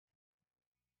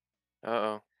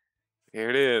Uh-oh. Here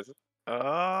it is.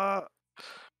 Uh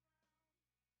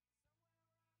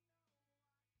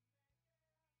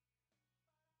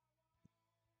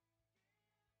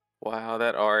Wow,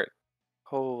 that art.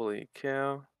 Holy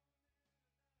cow.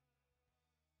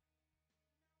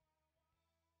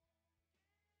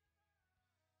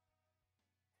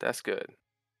 That's good.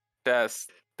 That's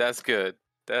good.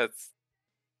 That's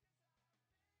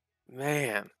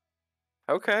man.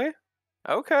 Okay.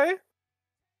 Okay.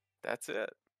 That's it.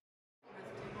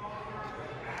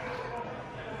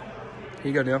 Here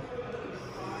you go, Neil.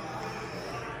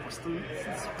 What's the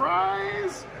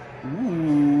surprise?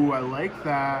 Ooh, I like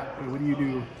that. Wait, what do you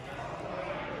do?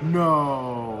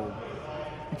 No.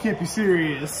 You can't be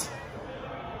serious.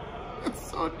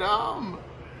 That's so dumb.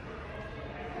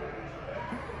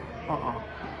 Uh-uh.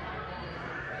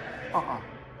 Uh-uh.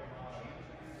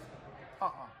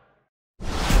 Uh-uh.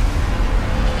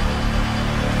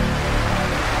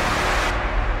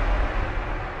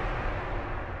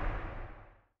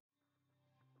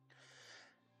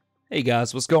 Hey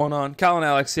guys, what's going on? Kyle and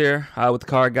Alex here with the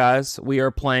Card Guys. We are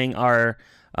playing our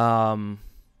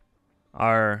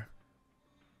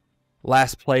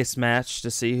last place match to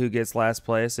see who gets last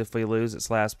place. If we lose, it's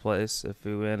last place. If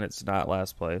we win, it's not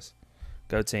last place.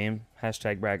 Go team.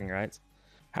 Hashtag bragging rights.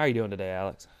 How are you doing today,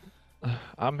 Alex?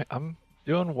 I'm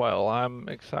doing well. I'm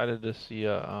excited to see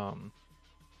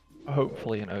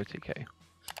hopefully an OTK.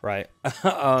 Right.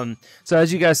 So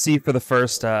as you guys see for the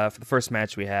first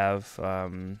match we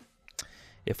have,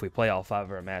 if we play all 5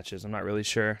 of our matches, I'm not really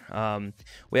sure.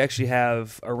 We actually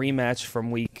have a rematch from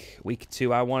week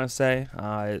 2, I want to say.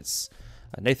 It's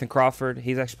Nathan Crawford.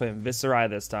 He's actually playing Viserai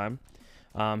this time.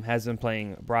 Has been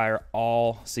playing Briar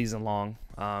all season long.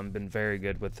 Been very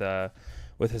good with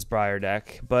his Briar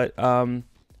deck, but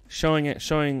showing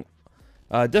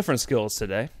different skills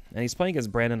today. And he's playing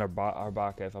against Brandon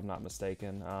Abarca, if I'm not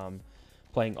mistaken,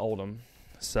 playing Oldhim.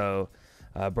 So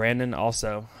Brandon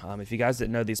also, if you guys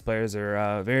didn't know, these players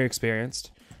are very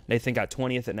experienced. Nathan got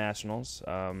 20th at Nationals.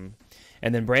 And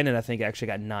then Brandon, I think, actually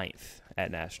got 9th at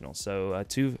Nationals. So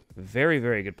 2 very,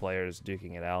 very good players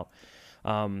duking it out.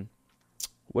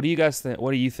 What do you guys think?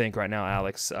 What do you think right now,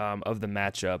 Alex, of the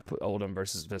matchup, Oldhim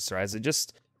versus Viserai? Is it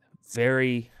just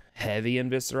very heavy in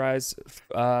Viserai's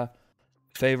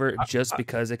favor just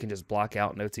because it can just block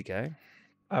out an OTK?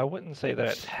 I wouldn't say that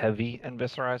it's heavy in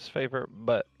Viserai's favor,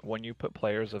 but when you put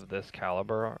players of this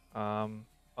caliber on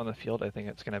the field, I think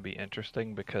it's going to be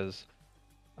interesting because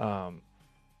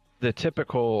the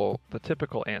typical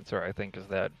answer, I think, is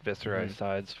that Viserai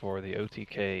sides for the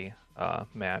OTK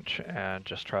match and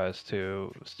just tries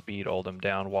to speed Oldhim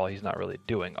down while he's not really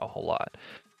doing a whole lot.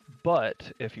 But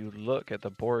if you look at the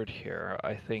board here,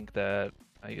 I think that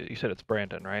you said it's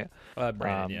Brandon, right?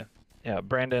 Brandon, yeah. Yeah,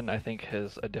 Brandon, I think,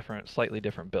 has a slightly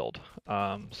different build.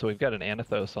 So we've got an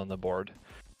Anathos on the board,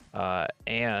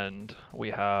 and we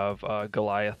have a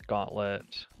Goliath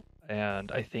Gauntlet,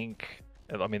 and I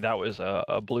mean, that was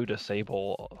a blue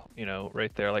disable,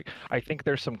 right there. Like, I think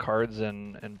there's some cards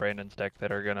in Brandon's deck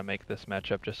that are going to make this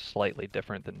matchup just slightly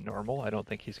different than normal. I don't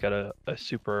think he's got a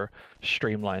super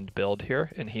streamlined build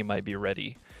here, and he might be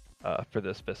ready for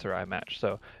this Viserai match.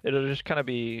 So it'll just kind of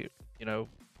be,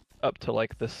 up to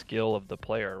like the skill of the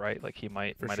player, right? Like he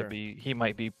might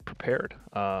be prepared,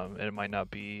 and it might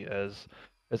not be as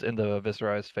in the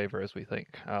Viserai's favor as we think.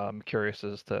 I'm curious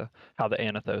as to how the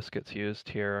Anathos gets used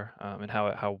here, and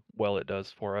how well it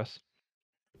does for us.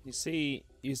 You see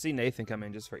Nathan come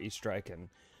in just for each strike and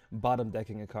bottom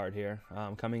decking a card here,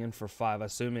 coming in for 5,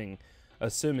 assuming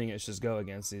it's just go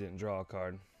against. He didn't draw a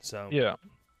card, so yeah.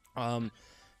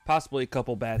 Possibly a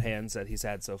couple bad hands that he's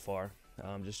had so far.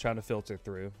 Just trying to filter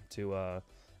through to, I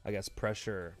guess,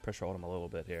 pressure on him a little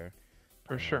bit here.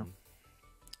 For sure.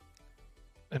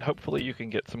 And hopefully you can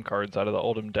get some cards out of the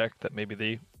Oldhim deck that maybe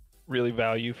they really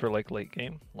value for like late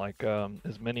game. Like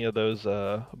as many of those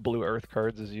blue earth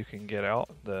cards as you can get out.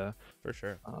 For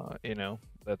sure.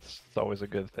 That's always a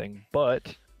good thing.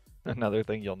 But another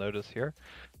thing you'll notice here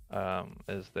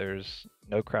is there's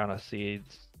no Crown of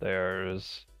Seeds.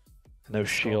 There's no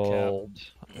shield.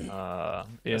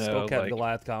 Skull Cap,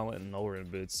 Goliath Gauntlet, and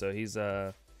Oldhim boots. So he's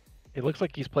It looks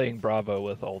like he's playing Bravo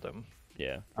with Oldhim.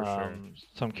 Yeah, for sure.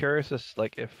 So I'm curious as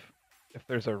like if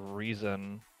there's a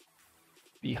reason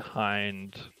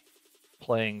behind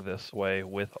playing this way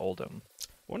with Oldhim.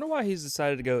 Wonder why he's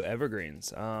decided to go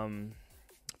evergreens.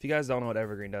 If you guys don't know what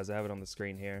evergreen does, I have it on the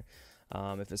screen here.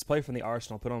 If it's played from the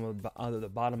arsenal, put on the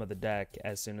bottom of the deck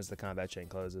as soon as the combat chain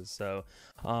closes. So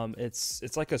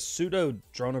it's like a pseudo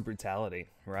Drone of Brutality,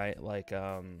 right? Like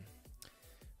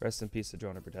rest in peace to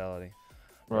Drone of Brutality.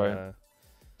 Right.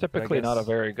 Typically not a guess-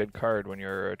 very good card when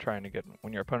you're trying to get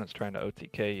when your opponent's trying to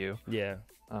OTK you. Yeah.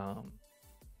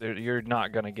 You're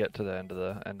not gonna get to the end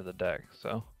of the deck.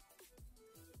 So,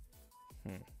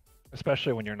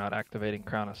 especially when you're not activating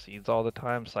Crown of Seeds all the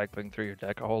time, cycling through your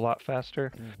deck a whole lot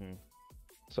faster.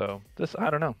 So this, I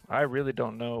don't know. I really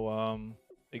don't know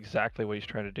exactly what he's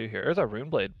trying to do here. There's a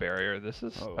Runeblade barrier. This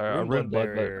is a Runeblade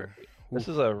barrier. This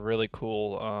is a really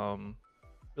cool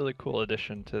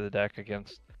addition to the deck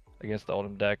against the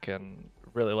Oldhim deck, and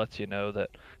really lets you know that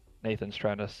Nathan's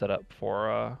trying to set up for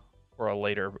a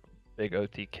later big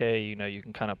OTK. You know, you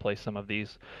can kind of play some of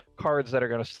these cards that are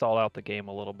going to stall out the game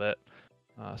a little bit,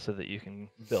 so that you can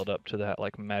build up to that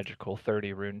like magical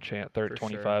 30 rune chant,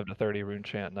 25 to 30 rune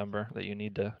chant number that you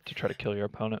need to try to kill your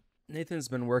opponent. Nathan's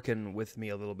been working with me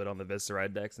a little bit on the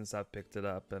Viserai deck since I've picked it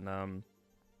up, and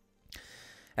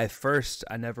at first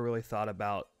I never really thought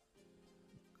about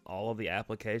all of the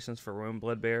applications for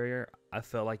Runeblade Barrier. I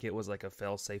felt like it was like a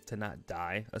failsafe to not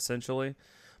die, essentially.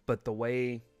 But the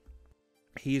way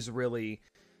he's really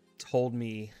told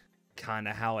me kind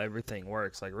of how everything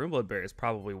works, like Runeblade Barrier is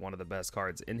probably one of the best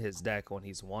cards in his deck when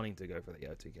he's wanting to go for the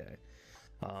OTK.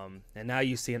 And now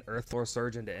you see an Earthlore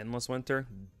Surge into Endless Winter.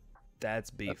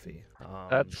 That's beefy.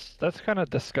 That's kind of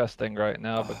disgusting right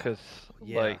now because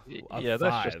that's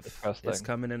just disgusting. It's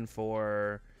coming in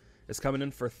for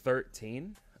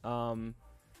 13. And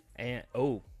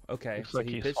okay. Looks like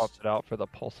he swapped it out for the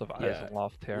Pulse of Eyes and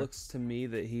Loft here. Looks to me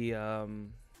that he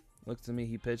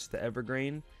pitched the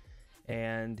Evergreen,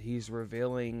 and he's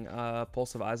revealing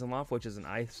Pulse of Eyes and Loft, which is an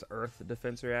Ice Earth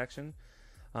defense reaction.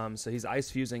 So he's Ice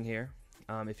fusing here.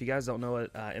 If you guys don't know what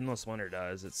Endless Winter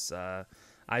does, it's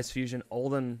Ice Fusion.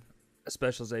 Oldhim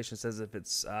specialization says if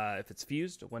it's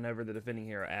fused, whenever the defending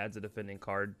hero adds a defending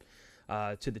card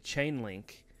to the chain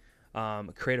link,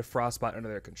 create a Frostbite under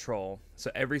their control.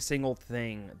 So every single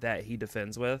thing that he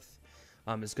defends with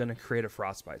is going to create a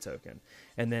Frostbite token.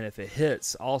 And then if it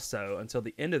hits, also, until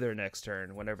the end of their next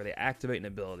turn, whenever they activate an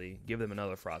ability, give them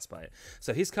another Frostbite.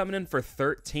 So he's coming in for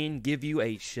 13, give you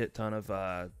a shit ton of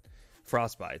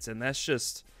Frostbites. And that's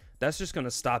just going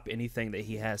to stop anything that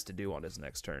he has to do on his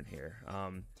next turn here.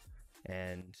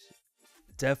 And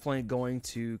definitely going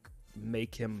to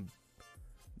make him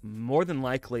more than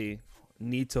likely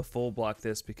need to full block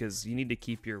this, because you need to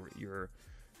keep your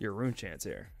rune chance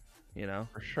here, you know.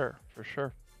 For sure.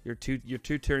 You're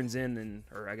two turns in,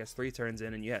 or I guess 3 turns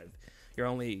in, and you're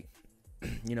only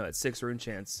at 6 rune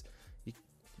chance.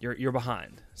 You're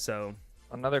behind. So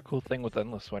another cool thing with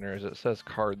Endless Winter is it says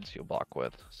cards you block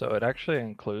with, so it actually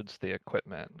includes the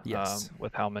equipment. Yes.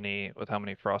 With how many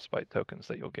Frostbite tokens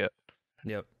that you'll get.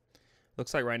 Yep.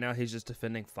 Looks like right now he's just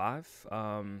defending 5.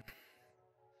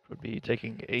 Would be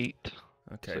taking 8.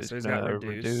 Okay, so he's gonna got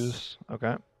reduce.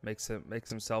 Okay. Makes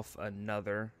himself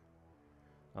another.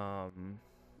 Now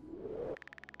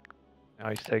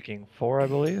he's taking 4, I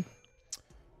believe.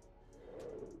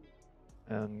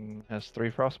 And has 3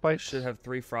 Frostbites. Should have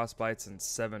 3 Frostbites and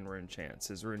 7 rune chants.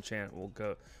 His rune chant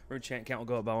count will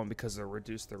go up by 1 because they'll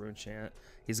reduce the rune chant.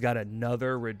 He's got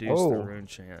another reduce the rune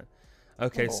chant.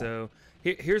 Okay, so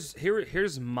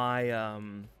here's my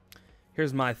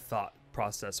thought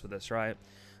process with this, right?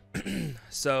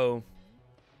 So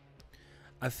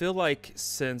I feel like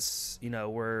since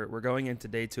we're going into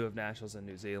day 2 of Nationals in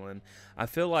New Zealand, I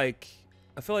feel like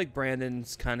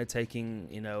Brandon's kind of taking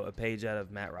a page out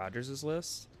of Matt Rogers'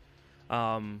 list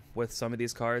with some of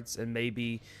these cards, and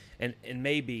maybe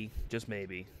just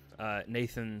maybe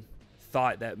Nathan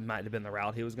thought that might have been the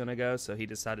route he was going to go, so he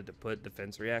decided to put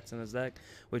defense reacts in his deck,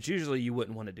 which usually you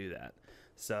wouldn't want to do that.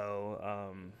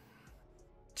 So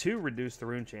to reduce the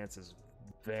rune chance is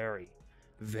very,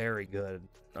 very good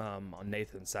on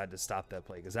Nathan's side to stop that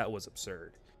play, because that was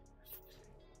absurd.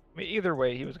 I mean, either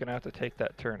way, he was going to have to take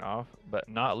that turn off, but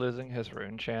not losing his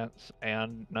rune chance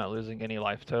and not losing any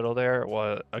life total there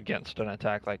was against an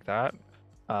attack like that.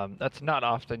 That's not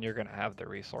often you're going to have the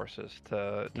resources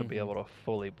to be able to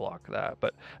fully block that.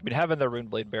 But I mean, having the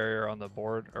Runeblade Barrier on the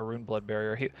board, or Runeblade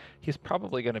Barrier, he's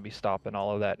probably going to be stopping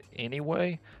all of that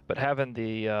anyway. But having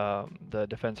the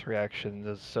defense reaction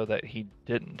is so that he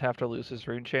didn't have to lose his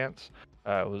rune chance.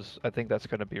 I think that's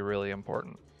going to be really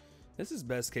important. This is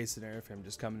best case scenario for him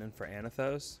just coming in for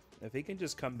Anathos. If he can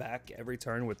just come back every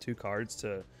turn with 2 cards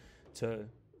to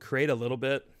create a little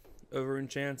bit of rune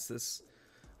chance, this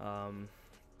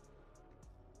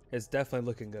is definitely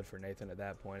looking good for Nathan at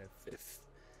that point.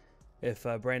 If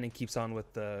Brandon keeps on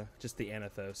with just the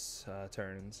Anathos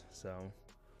turns, so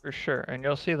for sure. And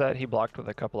you'll see that he blocked with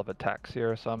a couple of attacks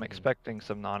here, so I'm expecting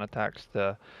some non-attacks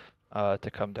to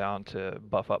come down to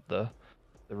buff up the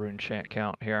the rune chant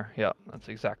count here. Yep, that's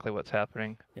exactly what's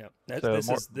happening. Yeah, So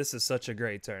this is such a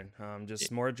great turn. Just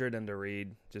Mordred into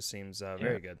Reed just seems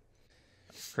very good.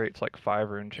 Creates like 5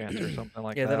 rune chants or something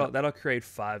like that. Yeah, that'll create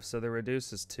 5. So the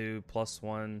reduce is 2 plus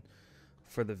 1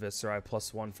 for the Viserai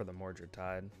plus 1 for the Mordred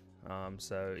Tide.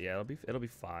 So yeah, it'll be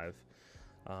 5.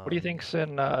 What do you think's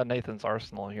in Nathan's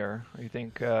arsenal here? You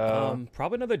think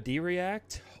probably another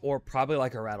D-React or probably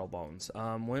like a Rattlebones.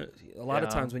 A lot of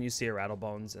times when you see a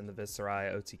Rattlebones in the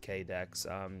Viserai OTK decks,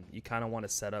 you kind of want to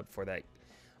set up for that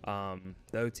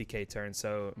the OTK turn.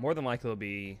 So more than likely it'll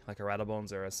be like a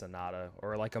Rattlebones or a Sonata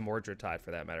or like a Mordred Tide for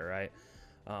that matter, right?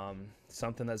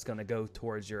 Something that's going to go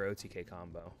towards your OTK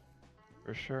combo.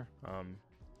 For sure.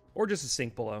 Or just a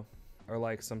Sink Below or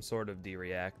like some sort of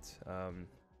D-React.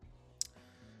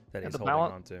 That he's holding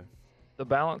on to. The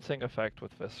balancing effect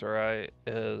with Viserai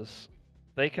is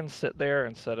they can sit there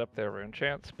and set up their rune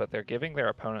chants, but they're giving their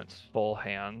opponents full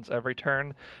hands every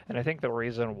turn. And I think the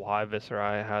reason why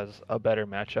Viserai has a better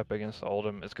matchup against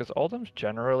Oldhim is because Oldhim's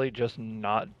generally just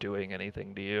not doing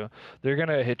anything to you. They're going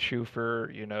to hit you for,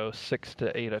 6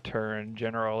 to 8 a turn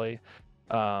generally.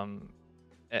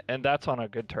 And that's on a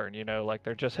good turn, like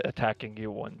they're just attacking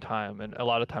you one time. And a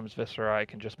lot of times Viserai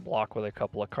can just block with a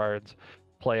couple of cards,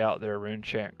 play out their rune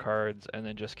chant cards, and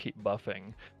then just keep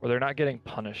buffing, where they're not getting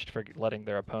punished for letting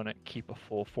their opponent keep a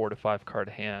full 4 to 5 card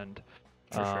hand.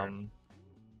 For sure.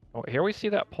 Oh, here we see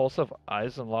that Pulse of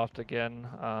Eisenloft again.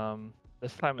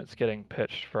 This time it's getting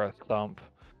pitched for a thump.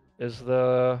 Was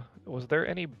there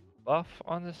any buff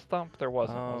on this thump? There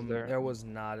wasn't, was there? There was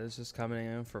not. It's just coming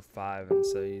in for 5, and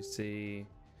so you see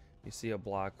a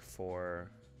block for.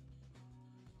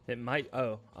 It might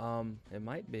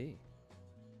be.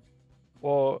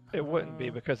 Well, it wouldn't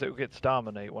be because it gets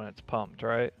dominate when it's pumped,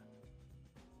 right?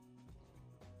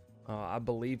 I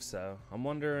believe so. I'm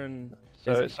wondering.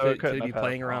 Could it be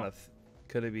playing around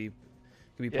could it be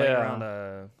playing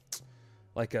around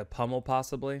like a pummel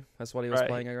possibly? That's what he was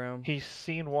playing around. He's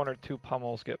seen 1 or 2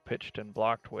 pummels get pitched and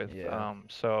blocked with. Yeah.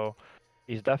 So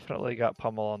he's definitely got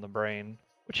pummel on the brain,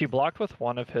 which he blocked with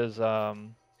one of his.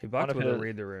 He blocked with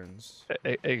Read the Runes.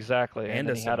 Exactly, and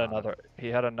then he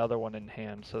had another one in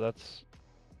hand. So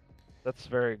that's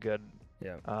very good.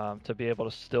 Yeah. To be able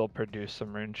to still produce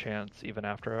some rune chants even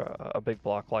after a big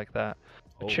block like that.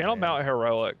 Channel Mount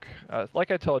Heroic,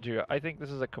 like I told you, I think this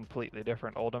is a completely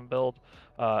different Oldhim build,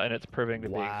 and it's proving to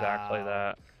be exactly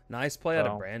that. Nice play out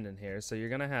of Brandon here. So you're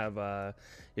gonna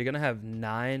have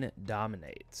 9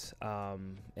 dominates,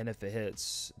 and if it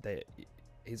hits,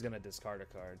 he's gonna discard a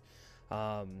card.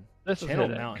 This Channel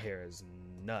Mount here is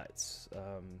nuts.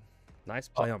 Nice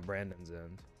play on Brandon's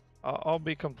end. I'll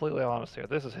be completely honest here.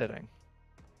 This is hitting.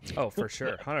 Oh, for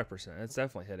sure, 100%. It's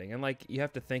definitely hitting, and like you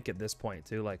have to think at this point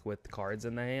too, like with cards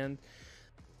in the hand,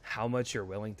 how much you're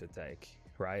willing to take,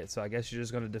 right? So I guess you're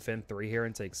just going to defend 3 here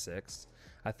and take 6.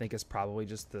 I think is probably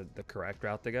just the correct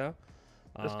route to go.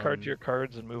 Discard your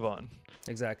cards and move on.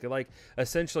 Exactly. Like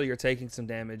essentially, you're taking some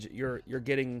damage. You're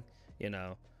getting,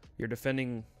 you're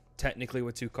defending technically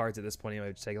with 2 cards at this point.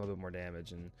 Anyway, just taking a little bit more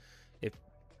damage, and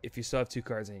if you still have 2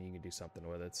 cards, then you can do something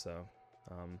with it. So,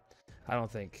 I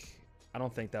don't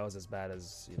think that was as bad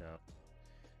as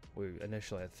we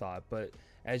initially had thought. But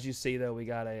as you see, though, we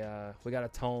got a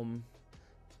tome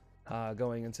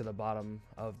going into the bottom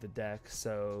of the deck.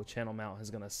 So Channel Mount is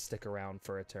gonna stick around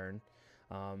for a turn.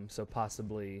 So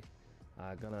possibly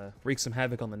gonna wreak some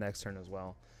havoc on the next turn as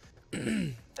well.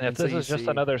 And if this is just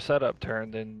another setup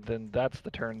turn, then that's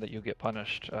the turn that you get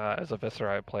punished as a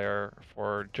Viserai player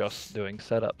for just doing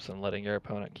setups and letting your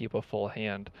opponent keep a full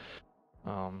hand.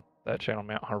 That Channel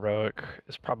Mount Heroic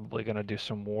is probably going to do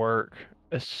some work,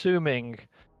 assuming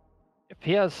if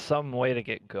he has some way to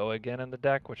get go again in the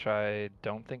deck, which I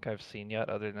don't think I've seen yet,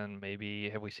 other than maybe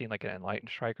have we seen like an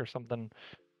Enlightened Strike or something?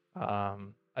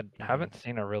 I haven't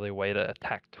seen a really way to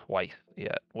attack twice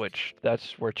yet, which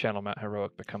that's where Channel Mount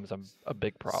Heroic becomes a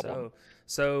big problem.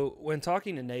 So when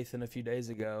talking to Nathan a few days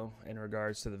ago in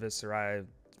regards to the Viserai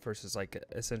versus like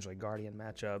essentially Guardian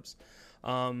matchups,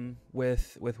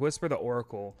 with Whisper the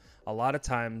Oracle, a lot of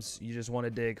times you just want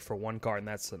to dig for 1 card, and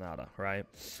that's Sonata, right?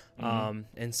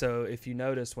 And so if you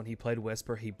notice when he played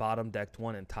Whisper, he bottom decked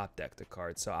 1 and top decked a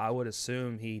card. So I would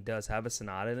assume he does have a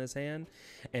Sonata in his hand,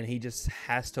 and he just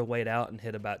has to wait out and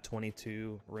hit about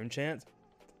 22 rune chants,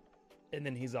 and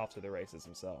then he's off to the races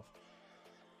himself.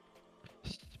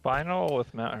 Spinal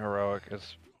with Mount Heroic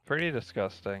is pretty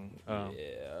disgusting.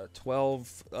 Yeah,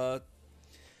 12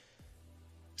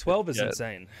 is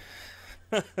insane.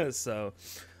 So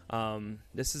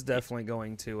this is definitely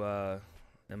going to,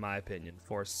 in my opinion,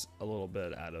 force a little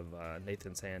bit out of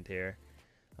Nathan's hand here.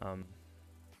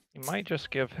 You might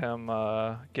just give him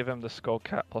the skull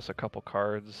cap plus a couple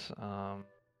cards.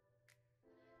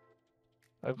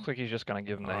 It looks like he's just gonna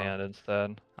give him the hand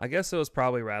instead. I guess it was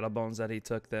probably Rattlebones that he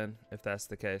took then, if that's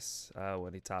the case,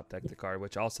 when he top decked the card,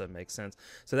 which also makes sense.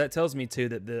 So that tells me too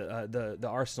that the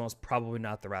arsenal is probably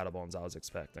not the Rattlebones I was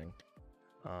expecting.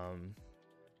 And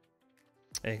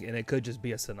it could just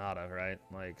be a Sonata, right?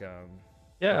 Like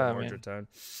Yeah, I orange mean, tone.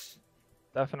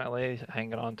 definitely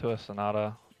hanging on to a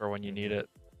Sonata for when you need it.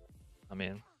 I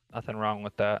mean, nothing wrong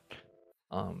with that.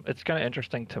 It's kind of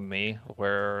interesting to me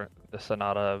where the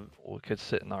Sonata could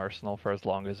sit in the arsenal for as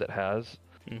long as it has,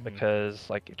 because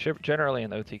like generally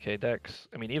in OTK decks,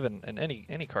 I mean even in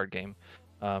any card game,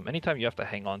 anytime you have to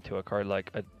hang on to a card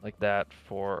like that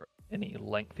for any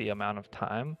lengthy amount of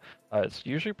time, it's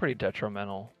usually pretty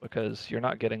detrimental because you're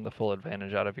not getting the full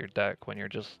advantage out of your deck when you're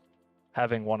just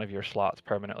having one of your slots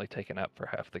permanently taken up for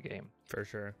half the game. For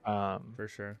sure. For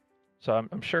sure. So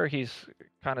I'm sure he's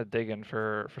kind of digging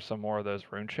for some more of those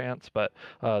rune chants, but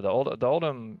the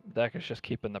Oldhim deck is just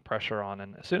keeping the pressure on.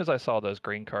 And as soon as I saw those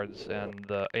green cards and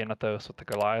the Anathos with the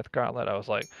Goliath Gauntlet, I was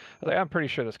like, I'm pretty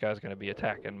sure this guy's going to be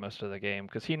attacking most of the game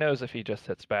because he knows if he just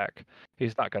hits back,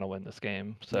 he's not going to win this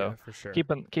game. So yeah, for sure.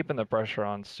 keeping the pressure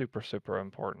on super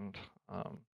important.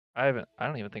 I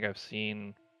don't even think I've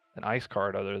seen an ice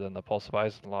card other than the Pulse of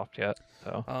Eisenloft yet.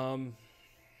 So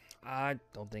I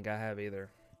don't think I have either.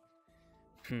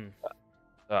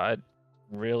 I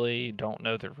really don't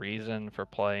know the reason for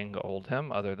playing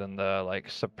Oldhim other than the like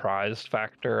surprise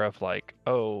factor of like,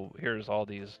 oh, here's all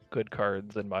these good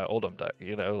cards in my Oldhim deck.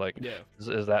 You know, like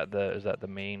is that the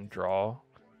main draw?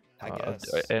 I guess.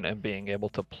 And being able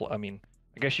to play. I mean,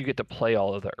 I guess you get to play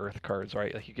all of the Earth cards,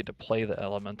 right? Like you get to play the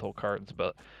Elemental cards,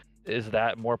 but is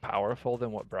that more powerful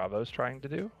than what Bravo's trying to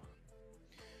do?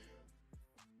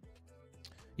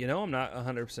 You know, I'm not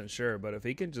 100% sure, but if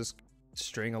he can just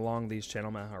string along these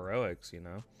Channel Mount heroics, you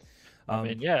know. I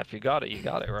mean, yeah, if you got it, you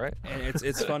got it, right? And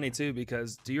it's funny too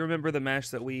because do you remember the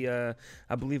match that we I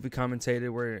believe we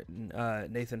commentated where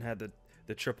Nathan had the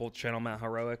triple Channel Mount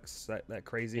heroics, that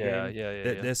crazy game?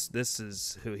 Yeah. This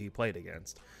is who he played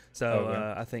against.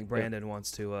 So I think Brandon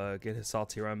wants to get his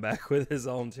salty run back with his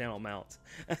own Channel Mount.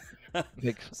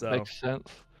 Makes sense.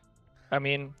 I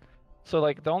mean, so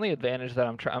like the only advantage that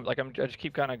I just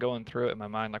keep kind of going through it in my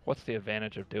mind, like what's the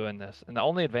advantage of doing this? And the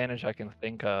only advantage I can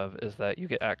think of is that you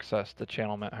get access to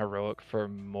Channel Mount Heroic for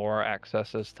more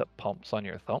accesses to pumps on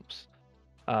your thumps.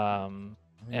 You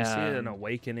see an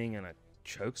Awakening and a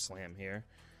Choke Slam here.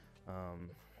 I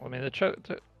mean the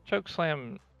choke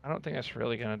Slam, I don't think that's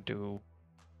really gonna do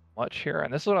much here.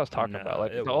 And this is what I was talking about.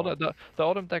 Like the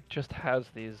Oldhim deck just has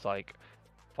these like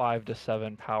 5 to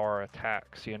 7 power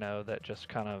attacks, you know, that just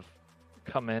kind of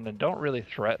come in and don't really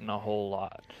threaten a whole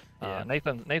lot.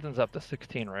 Nathan's up to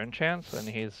 16 rune chance, and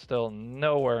he's still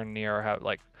nowhere near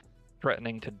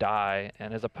threatening to die,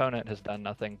 and his opponent has done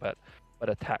nothing but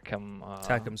attack him.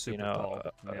 Attack him super tall.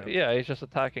 Yeah, he's just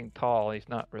attacking tall. He's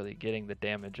not really getting the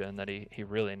damage in that he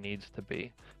really needs to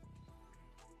be.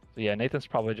 So yeah, Nathan's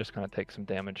probably just gonna take some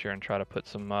damage here and try to put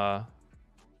some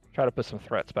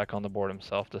threats back on the board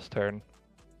himself this turn.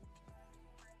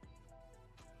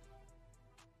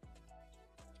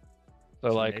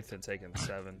 So like Nathan taking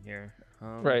 7 here,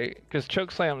 right? Because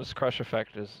Chokeslam's crush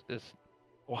effect is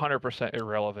 100%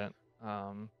 irrelevant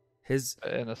in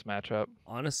this matchup.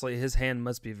 Honestly, his hand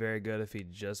must be very good if he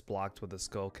just blocked with a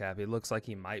skull cap. He looks like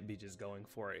he might be just going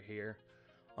for it here.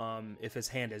 If his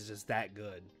hand is just that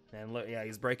good, and look, yeah,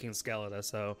 he's breaking Skeletor.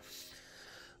 So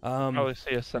probably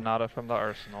see a Sonata from the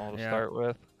arsenal to start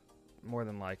with. More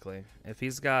than likely, if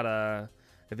he's got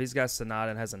Sonata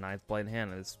and has a 9th blade in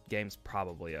hand, this game's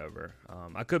probably over.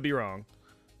 I could be wrong,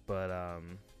 but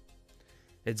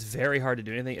it's very hard to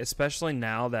do anything, especially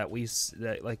now that we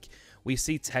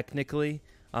see technically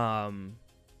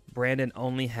Brandon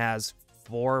only has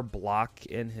 4 block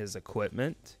in his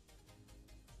equipment,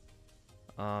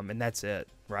 and that's it,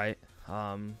 right?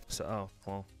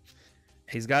 Well,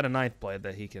 he's got a 9th blade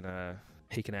that he can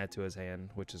add to his hand,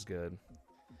 which is good.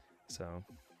 So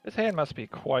his hand must be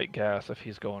quite gas if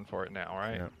he's going for it now,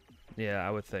 right? Yeah,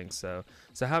 I would think so.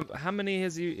 So how many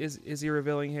is he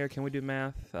revealing here? Can we do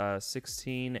math?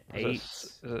 16, 8.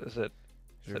 Is it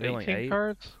 18 8?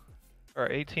 cards? Or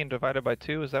 18 divided by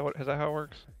 2? Is that how it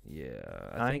works? Yeah,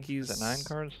 9? I think he's... Is it 9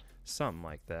 cards? Something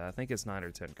like that. I think it's 9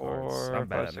 or 10 cards. 4, I'm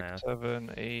bad 5, at 6, math.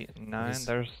 7, 8, 9.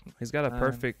 He's got a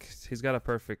perfect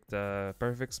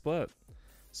split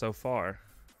so far.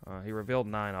 He revealed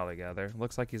 9 altogether.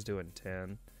 Looks like he's doing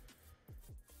 10.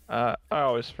 I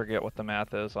always forget what the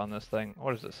math is on this thing.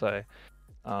 What does it say?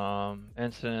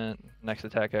 Instant, next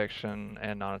attack action,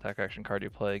 and non-attack action card you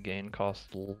play gain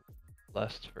cost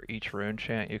less for each rune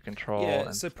chant you control. Yeah,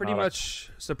 and so pretty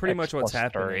much X what's plus 30.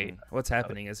 happening. What's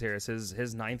happening is here is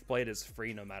his ninth blade is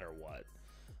free no matter what.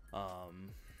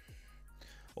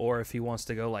 Or if he wants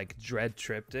to go like Dread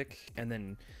Triptych and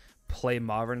then play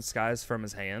Modern Skies from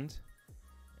his hand,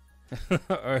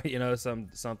 or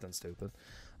something stupid.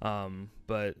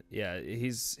 But yeah,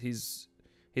 he's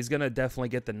gonna definitely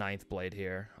get the ninth blade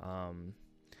here.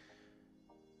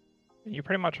 You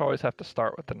pretty much always have to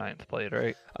start with the ninth blade,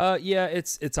 right? Yeah,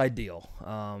 it's ideal.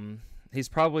 He's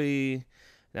probably,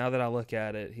 now that I look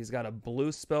at it, he's got a blue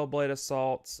Spellblade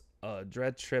Assault, a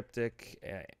Dread Triptych,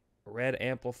 a red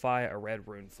Amplify, a red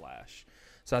Rune Flash.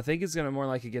 So I think he's gonna more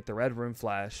likely get the red Rune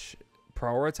Flash,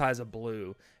 prioritize a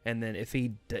blue, and then if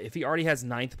he already has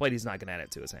ninth blade, he's not gonna add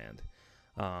it to his hand.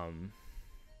 And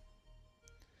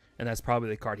that's probably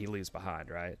the card he leaves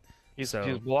behind, right? He's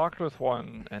blocked with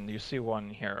one, and you see one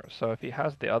here. So if he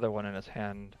has the other one in his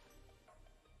hand,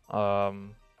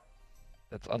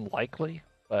 it's unlikely,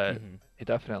 but he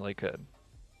definitely could.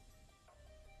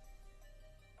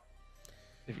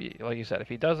 If he, like you said, if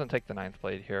he doesn't take the ninth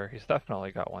blade here, he's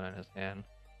definitely got one in his hand.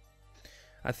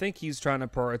 I think he's trying to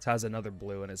prioritize another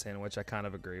blue in his hand, which I kind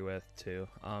of agree with too.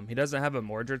 He doesn't have a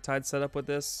Mordred Tide set up with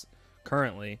this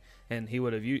currently, and he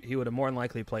would have more than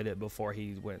likely played it before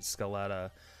he went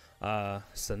Scaletta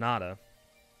Sonata.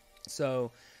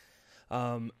 So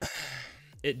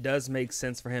it does make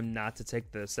sense for him not to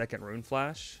take the second Rune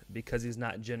Flash because he's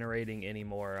not generating any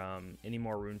more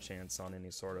rune chance on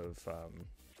any sort of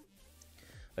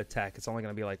attack. It's only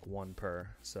going to be like one per.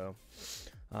 So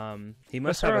he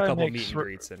must have a couple meet and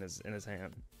greets in his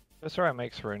hand. Viserai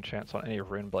makes rune chance on any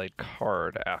rune blade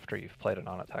card after you've played a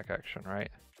non-attack action, right?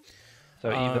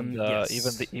 So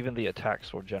even the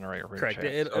attacks will generate rune Correct.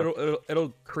 chance.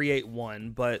 It'll create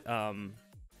one, but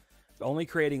only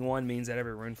creating one means that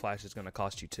every Rune Flash is going to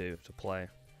cost you 2 to play,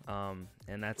 and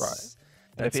that's right.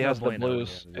 That's if he has the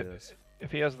blues,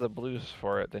 if he has the blues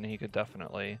for it, then he could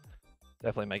definitely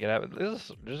make it happen.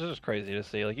 This is crazy to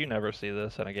see. Like, you never see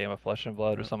this in a game of Flesh and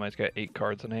Blood where somebody's got 8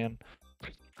 cards in hand.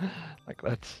 Like,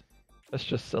 that's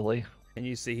just silly. And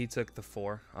you see he took the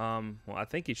 4. Well, I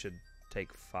think he should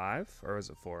take 5, or was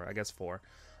it 4? I guess 4.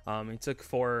 He took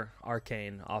 4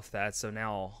 Arcane off that, so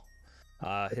now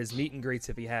his meet and greets,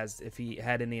 if he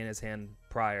had any in his hand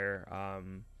prior,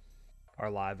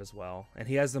 are live as well. And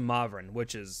he has the Maverin,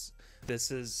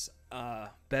 this is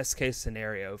best case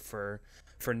scenario for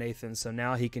Nathan. So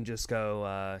now he can just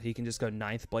go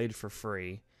ninth blade for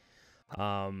free,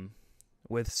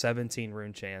 with 17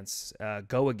 rune chance.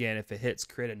 Go again, if it hits,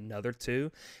 create another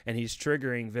 2, and he's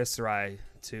triggering Viserai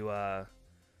to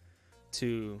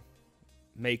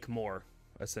make more,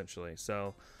 essentially.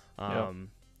 So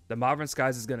the Maverin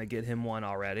Skies is going to get him one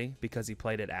already because he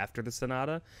played it after the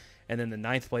Sonata, and then the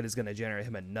ninth blade is going to generate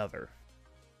him another.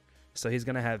 So he's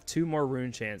going to have 2 more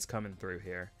rune chants coming through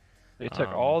here. He took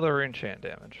all the rune chant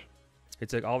damage. He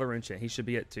took all the rune chant. He should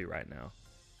be at 2 right now.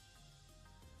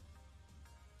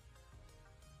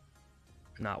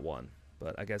 Not 1,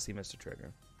 but I guess he missed a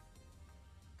trigger.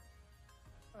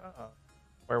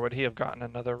 Where would he have gotten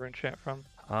another rune chant from?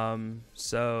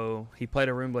 So he played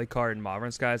a Runeblade card in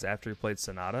Maverin Skies after he played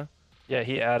Sonata. Yeah,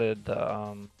 he added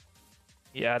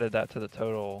that to the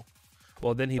total.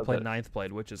 Well, then he played Ninth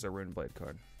Blade, which is a Runeblade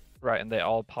card. Right, and they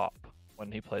all pop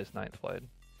when he plays Ninth Blade.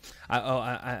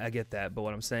 I get that, but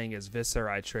what I'm saying is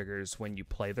Viserai triggers when you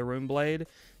play the Runeblade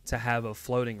to have a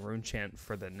floating rune chant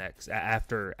for the next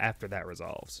after that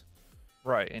resolves.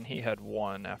 Right, and he had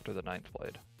 1 after the Ninth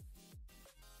Blade.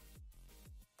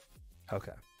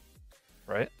 Okay.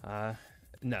 Right?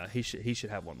 No, he should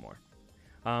have 1 more.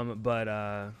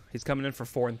 But he's coming in for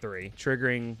 4 and 3,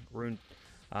 triggering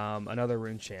another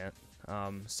rune chant.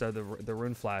 So the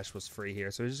rune flash was free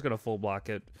here, so he's just gonna full block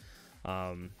it.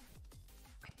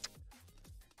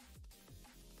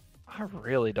 I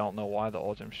really don't know why the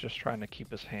Oldhim's just trying to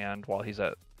keep his hand while his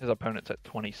opponent's at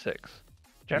 26.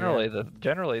 Generally,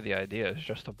 the idea is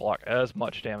just to block as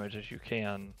much damage as you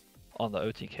can on the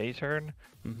OTK turn,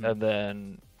 and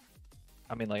then,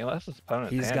 I mean, like, unless his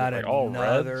opponent's he's hand got is like all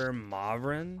another reds.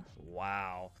 Maverin.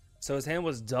 Wow. So his hand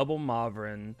was double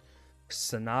Maverin,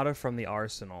 Sonata from the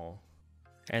Arsenal,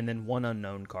 and then 1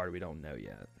 unknown card we don't know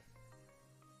yet.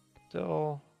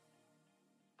 Still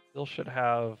should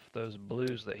have those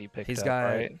blues that he picked up,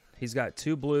 right? He's got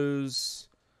 2 blues,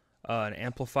 an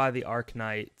Amplify the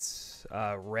Arknight,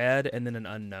 red, and then an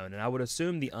unknown. And I would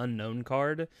assume the unknown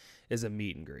card is a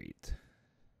meet and greet.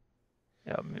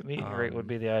 Yeah, meet and greet would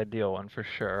be the ideal one for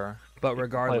sure. But Play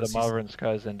regardless, the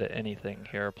Maverinsky's into anything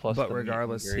here. Plus, but the meet and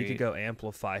regardless, he could greet. go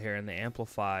Amplify here, and the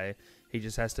Amplify, he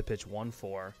just has to pitch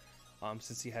 1/4,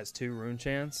 since he has 2 Rune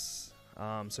Chants.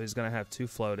 So he's gonna have 2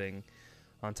 floating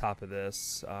on top of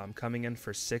this, coming in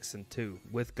for 6 and 2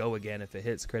 with Go Again. If it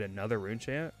hits, create another Rune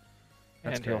Chant.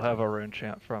 That's And he'll crazy. have a rune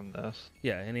chant from this.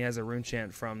 Yeah, and he has a Rune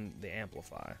Chant from the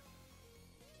Amplify.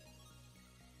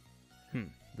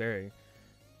 Very,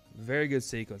 very good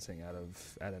sequencing out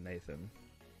of Nathan.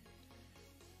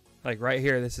 Like right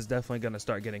here, this is definitely going to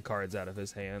start getting cards out of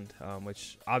his hand,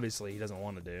 which obviously he doesn't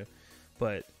want to do,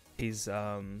 but he's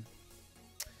and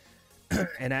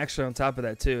actually on top of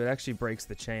that too, it actually breaks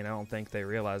the chain. I don't think they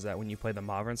realize that when you play the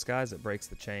Maverinsky's, it breaks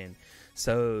the chain.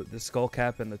 So the Skull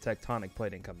Cap and the Tectonic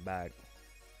Plating come back.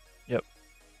 Yep.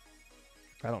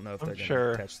 I don't know if they're going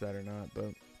sure. to catch that or not,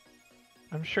 but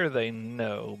I'm sure they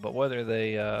know, but whether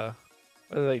they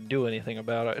do anything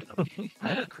about it,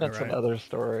 that's Right. another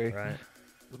story. right.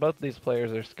 Both these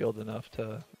players are skilled enough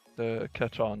to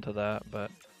catch on to that,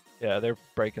 but yeah, they're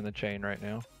breaking the chain right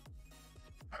now.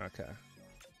 Okay.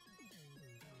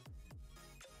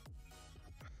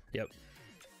 Yep.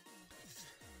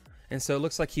 And so it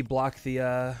looks like he blocked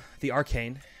the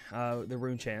Arcane, the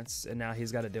Rune Chance, and now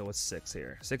he's got to deal with 6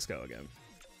 here. 6 Go Again.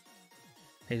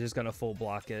 He's just going to full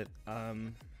block it.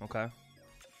 Okay.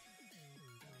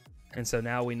 And so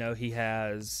now we know he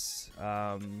has...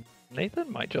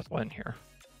 Nathan might just win here.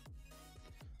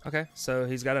 Okay, so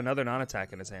he's got another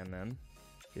non-attack in his hand then,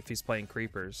 if he's playing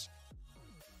creepers.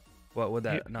 What would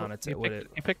that non-attack...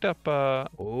 He picked up...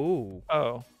 Oh.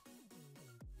 Oh,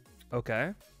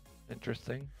 Okay.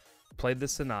 interesting. Played the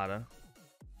Sonata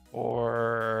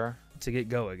Or... to get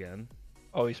Go Again.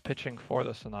 Oh, he's pitching for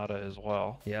the Sonata as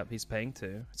well. Yep, he's paying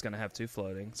 2. It's going to have 2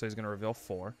 floating, so he's going to reveal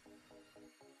 4.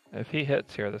 If he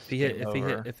hits here, this is game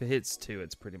over. If it hits 2,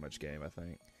 it's pretty much game, I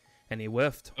think. And he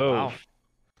whiffed. Oh.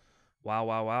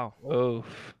 Wow.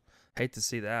 Oof. Hate to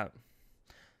see that.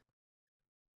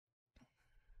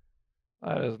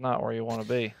 That is not where you want to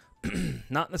be.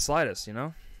 Not in the slightest, you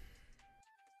know?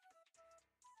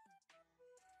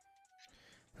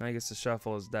 Now he gets to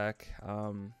shuffle his deck.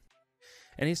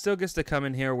 And he still gets to come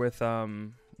in here with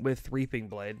Reaping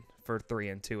Blade for 3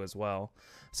 and 2 as well.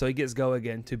 So he gets Go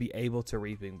Again to be able to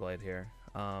Reaping Blade here.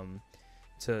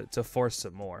 To force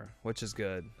some more, which is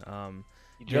good.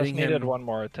 He just needed one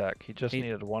more attack. He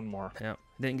needed one more. Yeah,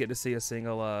 didn't get to see a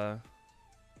single.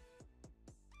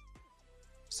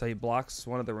 So he blocks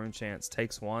one of the Rune Chants,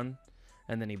 takes 1,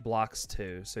 and then he blocks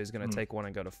 2. So he's gonna take 1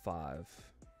 and go to 5.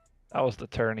 That was the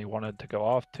turn he wanted to go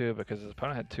off to because his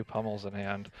opponent had 2 pummels in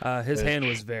hand. His hand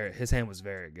was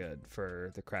very good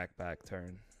for the crackback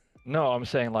turn. No, I'm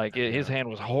saying like his hand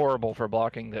was horrible for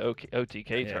blocking the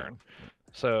OTK Yeah. turn.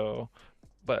 So,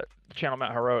 but Channel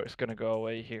Mount Heroic's going to go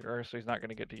away here, so he's not going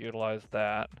to get to utilize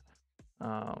that.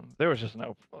 There was just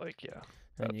no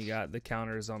And you got the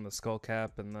counters on the Skull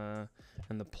Cap and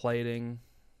the plating.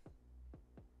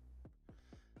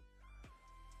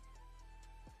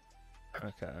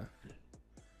 Okay.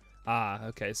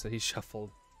 Okay, so he shuffled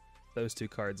those 2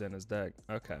 cards in his deck.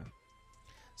 Okay.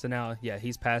 So now, yeah,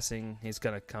 he's passing. He's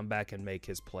going to come back and make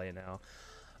his play now.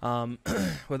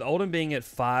 With Oldhim being at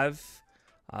 5,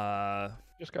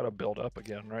 just got to build up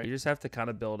again, right? you just have to kind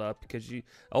of build up because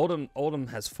Oldhim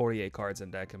has 48 cards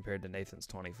in deck compared to Nathan's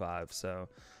 25. So,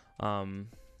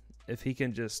 if he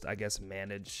can just, I guess,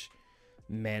 manage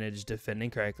defending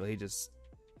correctly, he just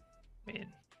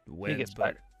wins.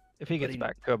 If he gets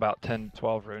back to about 10,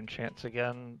 12 rune chants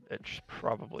again, it's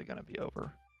probably going to be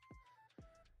over.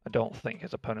 I don't think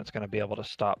his opponent's going to be able to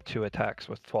stop 2 attacks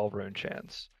with 12 rune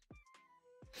chants.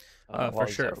 For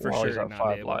sure, he's at not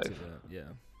 5 be able life. to do that.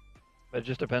 Yeah. It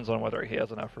just depends on whether he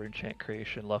has enough rune chant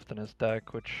creation left in his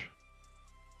deck, which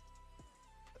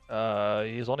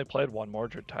he's only played 1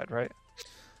 Mordred Tide, right?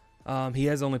 He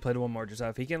has only played 1 Mordred Tide.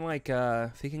 If he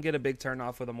can get a big turn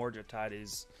off with a Mordred Tide,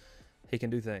 he can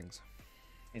do things.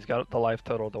 He's got the life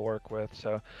total to work with,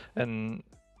 so, and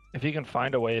if he can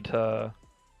find a way to,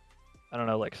 I don't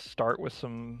know, like start with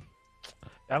some,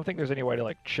 I don't think there's any way to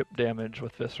like chip damage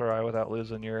with Viserai without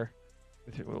losing your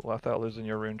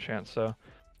rune chance. So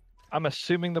I'm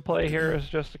assuming the play here is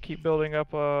just to keep building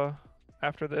up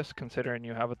after this, considering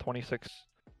you have a 26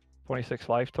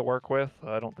 life to work with.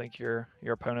 I don't think your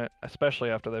opponent,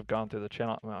 especially after they've gone through the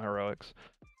Channel Mount Heroics,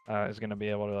 is going to be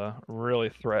able to really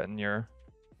threaten your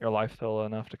life total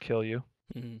enough to kill you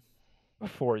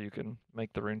before you can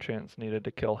make the rune chance needed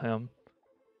to kill him.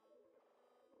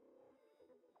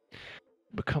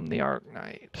 Become the Arc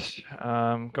Knight.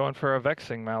 Going for a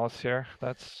Vexing Malice here.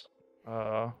 That's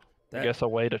I guess a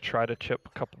way to try to chip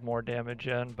a couple more damage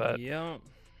in, but yeah,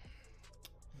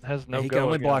 has no he go can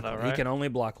only again, block. though, He right? can only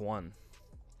block one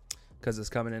because it's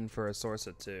coming in for a source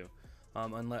of 2.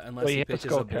 Unless Well, he he has pitches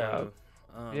Skull a blow.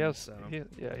 he has, So he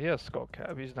has Skull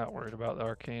Cap. He's not worried about the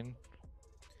Arcane.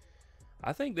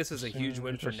 I think this is a huge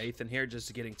win for Just- Nathan here,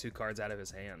 just getting 2 cards out of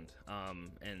his hand.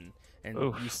 And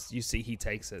Oof. you see he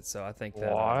takes it. So I think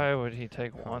that. Why would he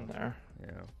take one there?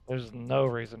 Yeah. There's no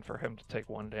reason for him to take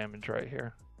 1 damage right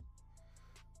here.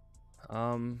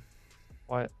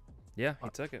 What? Yeah, he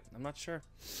took it. I'm not sure.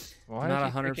 Why Not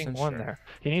is he 100% taking 1 sure. there?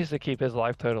 He needs to keep his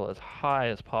life total as high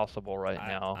as possible right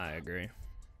now. I agree.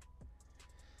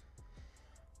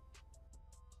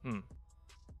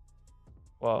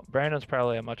 Well, Brandon's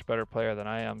probably a much better player than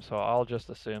I am, so I'll just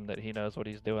assume that he knows what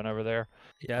he's doing over there.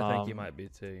 Yeah, I think you might be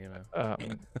too. You know.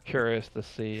 I'm curious to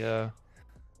see how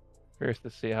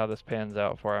this pans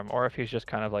out for him, or if he's just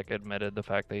kind of like admitted the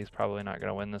fact that he's probably not going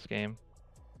to win this game.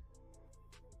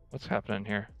 What's happening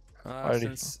here? Why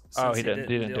did he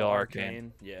didn't deal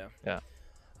Arcane. Yeah. Yeah.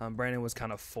 Brandon was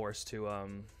kind of forced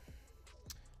to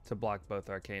block both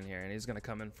Arcane here, and he's gonna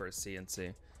come in for a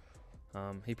CNC.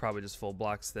 He probably just full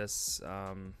blocks this,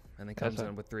 and then comes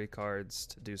in with 3 cards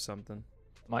to do something.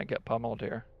 Might get pummeled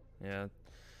here.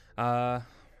 Yeah.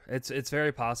 It's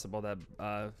very possible that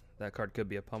that card could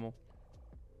be a pummel.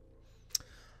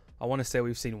 I want to say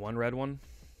we've seen 1 red one.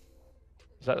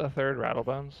 Is that the 3rd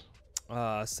Rattlebones?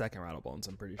 Second Rattlebones,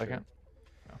 I'm pretty Second?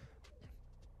 sure.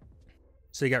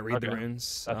 So you got Read the Okay.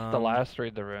 Runes. That's the last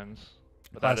Read the Runes.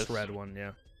 But Last that is red one,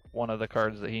 yeah. one of the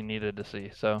cards that he needed to see,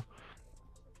 so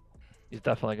he's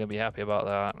definitely going to be happy about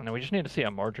that. And then we just need to see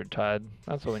a Mordred Tide.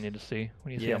 That's what we need to see.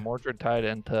 We need to see Yeah. a Mordred Tide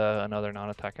into another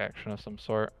non-attack action of some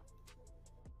sort.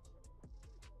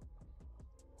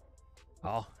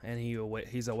 Oh, and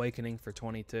he's awakening for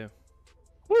 22.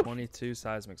 Woo! 22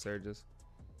 seismic surges.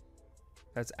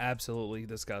 That's absolutely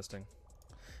disgusting.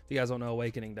 If you guys don't know what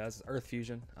awakening does, it's earth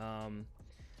fusion.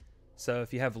 So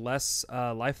if you have less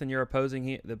life than your opposing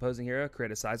hero,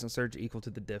 create a seismic surge equal to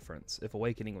the difference. If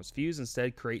awakening was fused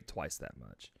instead, create twice that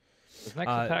much. His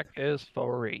next attack is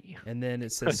free. And then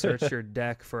it says search your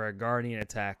deck for a guardian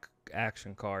attack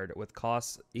action card with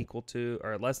costs equal to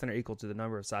or less than or equal to the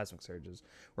number of seismic surges.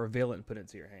 Reveal it and put it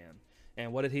into your hand.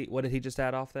 And what did he just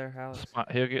add off there, Alex?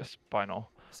 He'll get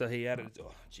Spinal. So he added.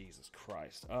 Oh, Jesus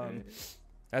Christ!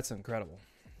 That's incredible.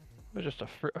 But just a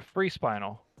free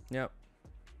Spinal. Yep.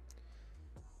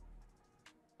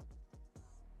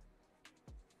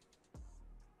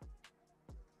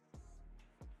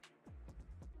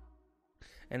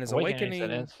 And his awakening.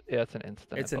 It's an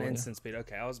instant. It's an instant speed.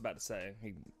 Okay, I was about to say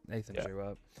Nathan drew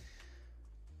up.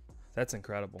 That's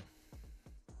incredible.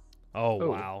 Oh,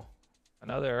 Ooh. wow.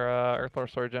 Another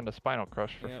Earthlore Surge into Spinal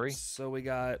Crush for free. So we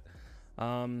got,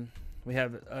 we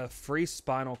have a free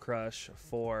Spinal Crush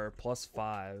for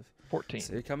 +5. 14.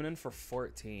 So you're coming in for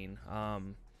 14.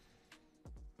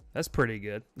 That's pretty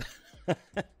good.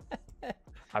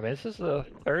 I mean, this is the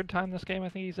 3rd time this game I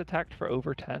think he's attacked for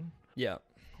over 10. Yeah.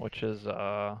 Which is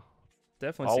Definitely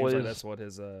seems like always- that's what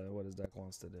his deck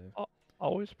wants to do.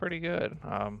 always pretty good.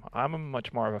 I'm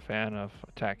much more of a fan of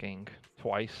attacking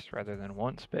twice rather than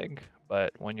once big.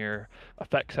 But when your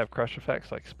effects have crush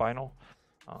effects like Spinal,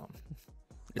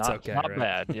 It's not, okay, not right?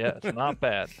 bad. Yeah, it's not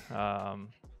bad. I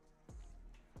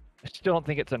still don't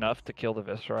think it's enough to kill the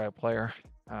Viserai player.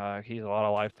 He's a lot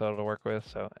of life total to work with,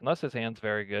 so unless his hand's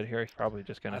very good here, he's probably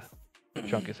just gonna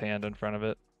chunk his hand in front of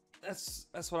it. That's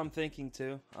what I'm thinking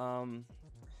too.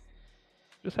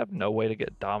 Just have no way to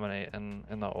get dominate in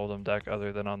the Oldhim deck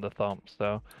other than on the thump.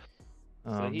 So,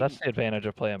 that's the advantage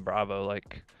of playing Bravo.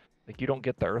 Like you don't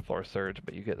get the Earthlore Surge,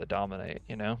 but you get the dominate.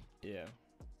 You know? Yeah.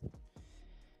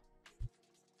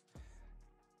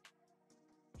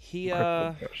 He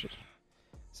Critical crushes.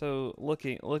 So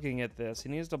looking at this, he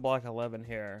needs to block 11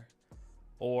 here,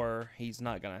 or he's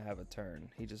not gonna have a turn.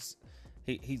 He's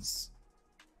he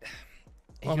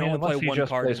Well, I can mean, only unless play he one just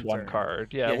card plays in one turn.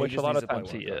 card. Yeah, Yeah, he which a just lot needs of to play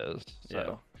times one he card. is. Yeah.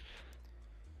 So.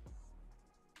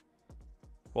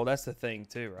 Well, that's the thing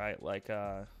too, right? Like,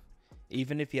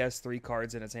 even if he has 3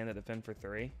 cards in his hand that defend for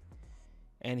 3,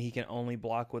 and he can only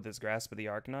block with his Grasp of the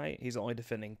Arknight, he's only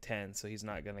defending 10, so he's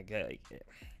not gonna get.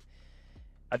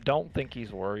 I don't think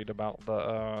he's worried about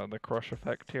the crush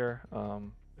effect here.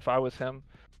 If I was him,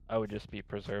 I would just be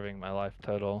preserving my life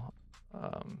total,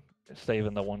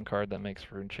 saving the 1 card that makes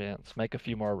rune chance, make a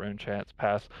few more rune chance,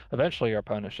 pass. Eventually, your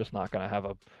opponent's just not going to have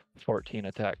a 14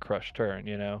 attack crush turn,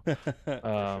 you know.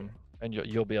 Sure. And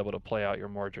you'll be able to play out your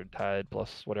Mordred Tide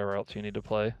plus whatever else you need to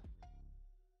play.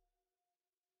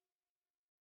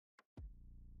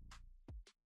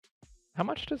 How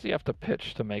much does he have to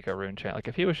pitch to make a rune chant? Like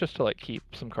if he was just to like keep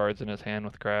some cards in his hand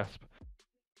with grasp.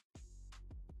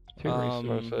 2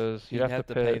 resources. You'd have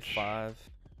to pay pitch 5.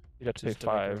 You'd have to pay just to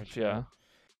make a 5. rune Yeah. chant.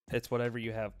 It's whatever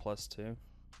you have plus 2.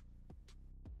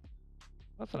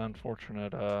 That's an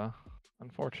unfortunate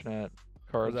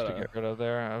cards that to get rid of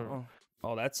there.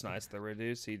 Oh, that's nice. The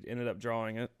reduce. He ended up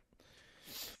drawing it.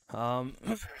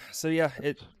 So yeah,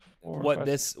 what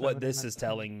this is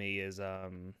telling me is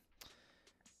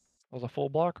was a full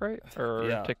block, right? Or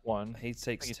yeah, take 1. he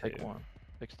takes 2. Take 1.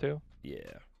 Takes 2. Yeah.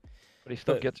 But he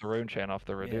still gets a rune chant off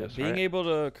the reduce. Being right? able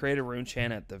to create a rune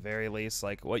chant at the very least,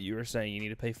 like what you were saying, you need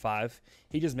to pay 5.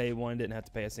 He just made 1, didn't have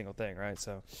to pay a single thing, right?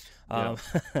 So,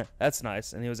 that's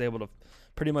nice, and he was able to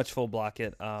pretty much full block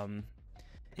it.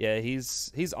 Yeah,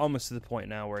 he's almost to the point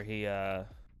now where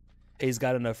he's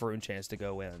got enough rune chants to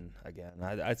go in again.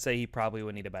 I'd say he probably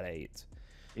would need about 8.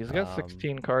 He's got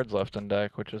 16 cards left in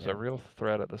deck, which is a real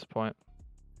threat at this point.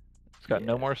 He's got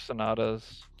no more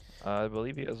sonatas. I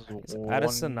believe he has out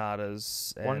of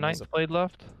sonatas. 1/9 blade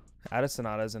left. Out of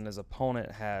sonatas, and his opponent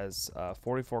has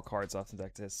 44 cards left in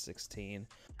deck to his 16.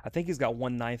 I think he's got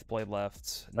 1/9 blade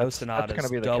left. No sonatas. That's gonna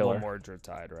be the double killer. Mordred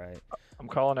Tide, right? I'm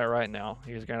calling it right now.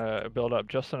 He's gonna build up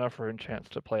just enough rune chance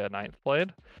to play a 9th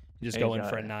blade. Just go in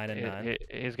for a 9 and 9.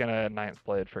 He's gonna 9th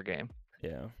blade for game.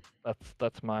 Yeah.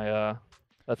 That's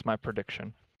my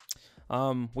prediction.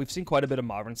 We've seen quite a bit of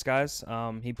Modern Skies.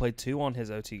 He played 2 on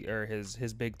his OT or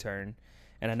his big turn,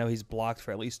 and I know he's blocked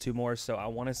for at least 2 more. So I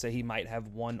want to say he might have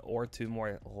 1 or 2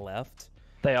 more left.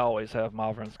 They always have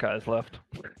Modern Skies left.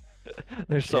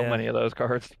 There's so many of those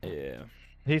cards. Yeah.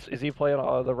 Is he playing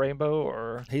the rainbow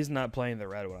or? He's not playing the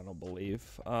red one, I don't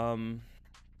believe.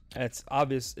 It's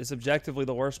obvious. It's objectively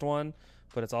the worst one,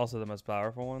 but it's also the most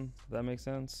powerful one. If that makes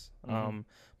sense.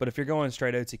 But if you're going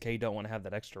straight OTK, you don't want to have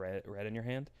that extra red in your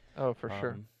hand. Oh, for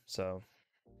sure. So,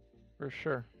 for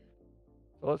sure.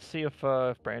 So let's see if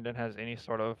Brandon has any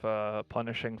sort of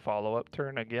punishing follow-up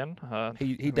turn again.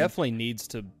 He definitely needs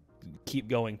to keep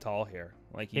going tall here.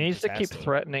 Like he needs to keep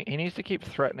threatening. He needs to keep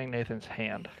threatening Nathan's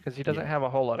hand because he doesn't have a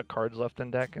whole lot of cards left in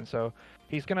deck, and so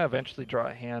he's gonna eventually draw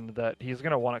a hand that he's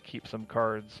gonna want to keep some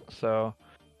cards. So,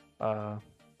 the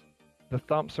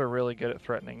thumps are really good at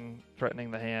threatening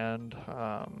the hand.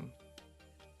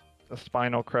 The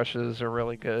spinal crushes are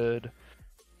really good.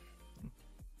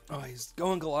 Oh, he's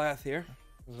going Goliath here.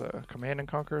 Is it a command and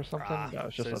conquer or something? No,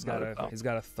 it's just he's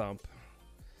got a thump.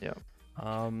 Yeah.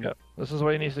 This is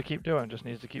what he needs to keep doing. Just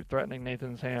needs to keep threatening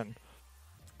Nathan's hand.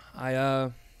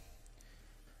 I'm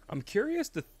curious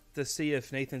to see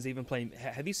if Nathan's even playing.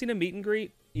 Have you seen a meet and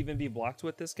greet even be blocked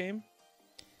with this game?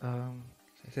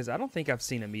 Because I don't think I've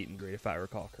seen a meet and greet if I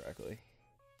recall correctly.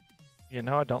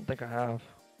 I don't think I have.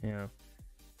 Yeah.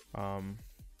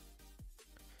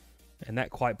 And that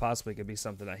quite possibly could be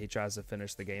something that he tries to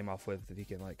finish the game off with if he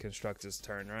can like construct his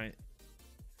turn right.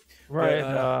 Right.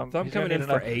 Thumb coming in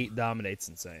for 8 dominates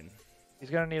insane. He's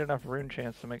gonna need enough rune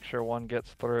chance to make sure 1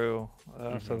 gets through,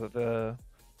 so that the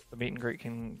meet and greet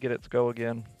can get its go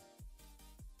again.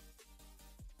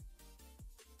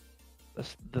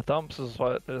 The thumps is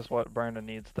what Brandon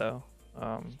needs though.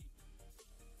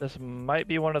 This might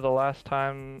be one of the last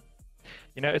time.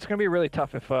 It's gonna be really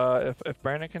tough if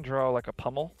Brandon can draw like a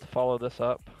pummel to follow this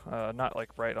up. Not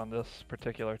like right on this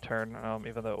particular turn,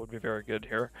 even though it would be very good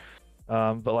here.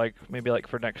 But like maybe like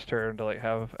for next turn to like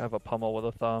have a pummel with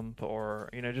a thump, or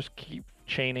just keep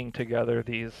chaining together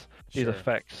these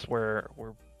effects where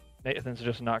Nathan's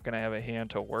just not going to have a hand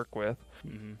to work with.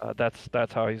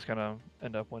 That's how he's going to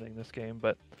end up winning this game.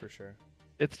 But for sure,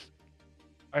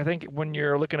 I think when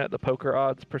you're looking at the poker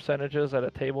odds percentages at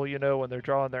a table, when they're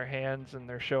drawing their hands and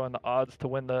they're showing the odds to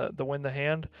win the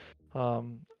hand,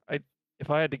 if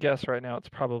I had to guess right now, it's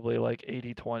probably like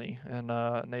 80-20 in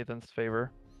Nathan's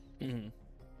favor.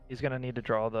 He's gonna need to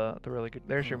draw the really good.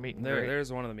 There's your meet and greet.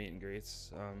 There's one of the meet and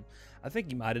greets. I think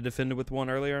he might have defended with one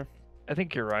earlier. I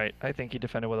think you're right. I think he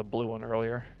defended with a blue one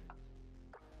earlier.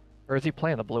 Or is he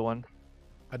playing the blue one?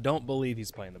 I don't believe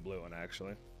he's playing the blue one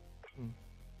actually.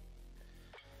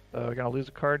 We're gonna lose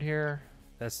a card here.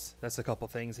 That's a couple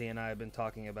things he and I have been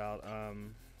talking about. What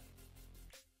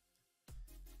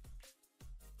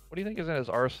do you think is in his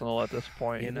arsenal at this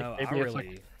point?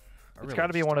 Maybe it's got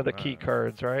to be one of the key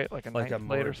cards, right? Like a ninth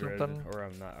blade or something. Or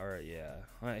I'm not. Or yeah,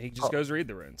 he just goes read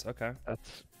the runes. Okay,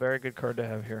 that's a very good card to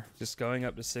have here. Just going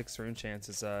up to 6 rune chance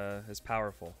is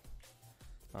powerful.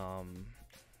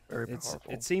 Very powerful.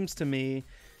 It seems to me,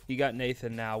 you got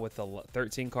Nathan now with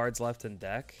 13 cards left in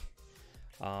deck.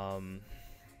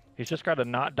 He's just got to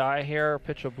not die here,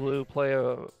 pitch a blue, play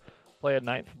play a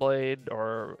ninth blade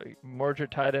or merge your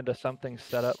tide into something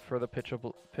set up for the pitch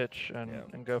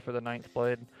and go for the ninth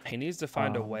blade. He needs to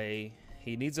find a way.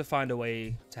 He needs to find a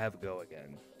way to have go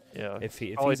again. Yeah. If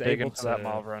he's dig able into to that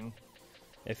Mauvrin.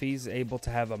 If he's able to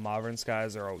have a Mauvrin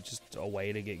Skies or just a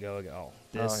way to get go again. Oh,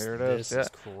 here it is. This is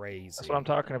crazy. That's what I'm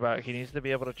talking about. He needs to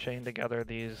be able to chain together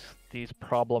these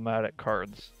problematic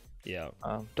cards. Yeah.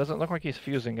 Doesn't look like he's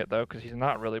fusing it though, because he's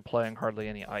not really playing hardly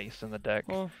any ice in the deck.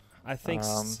 Well, I think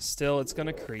still it's going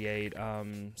to create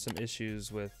some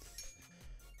issues with.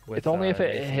 It's only if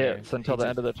it hits until the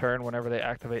end end of the turn. Whenever they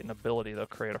activate an ability, they'll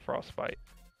create a frostbite.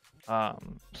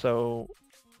 So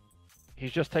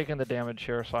he's just taking the damage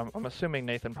here. So I'm assuming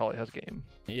Nathan probably has game.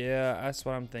 Yeah, that's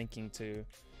what I'm thinking too.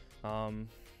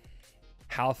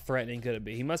 How threatening could it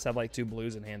be? He must have like 2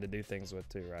 blues in hand to do things with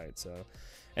too, right? So,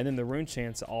 and then the rune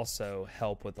chants also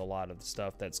help with a lot of the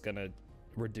stuff that's gonna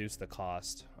reduce the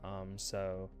cost.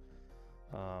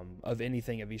 Of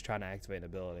anything if he's trying to activate an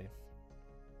ability.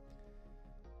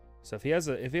 So if he has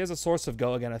a source of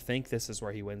go again, I think this is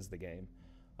where he wins the game.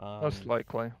 Most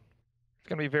likely. It's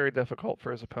gonna be very difficult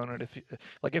for his opponent if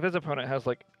his opponent has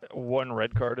like 1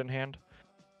 red card in hand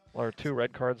or 2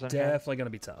 red cards in hand. Definitely gonna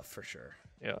be tough for sure.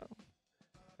 Yeah.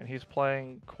 And he's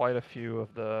playing quite a few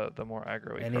of the more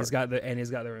aggro cards. He's got the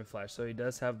rune flash, so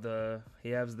he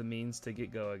has the means to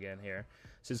get go again here.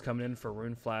 So he's coming in for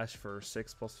rune flash for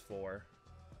 6+4.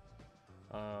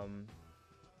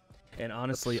 And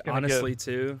honestly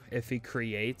too, if he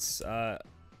creates,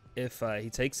 if he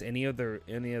takes any of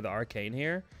the arcane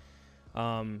here,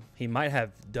 he might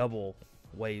have double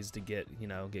ways to get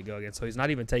go again. So he's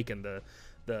not even taking the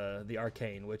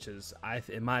arcane, which is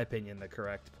in my opinion the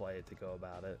correct play to go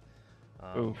about it.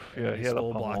 Oof, yeah, he's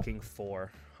full blocking 4.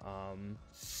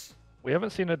 We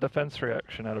haven't seen a defense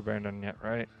reaction out of Brandon yet,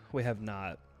 right? We have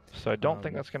not. So I don't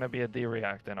think that's going to be a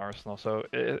D-React in Arsenal. So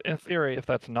in theory, if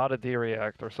that's not a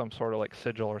D-React or some sort of like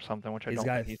sigil or something, which I don't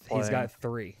think he's playing. He's got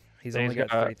 3. He's only got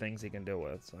 3 things he can deal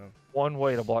with. So 1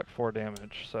 way to block 4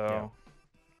 damage. So. Yeah.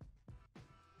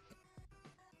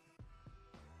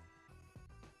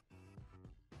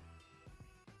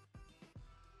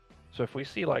 So if we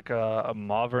see like a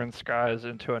Mauvrin Skies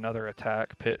into another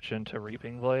attack, pitch into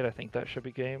Reaping Blade, I think that should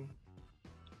be game.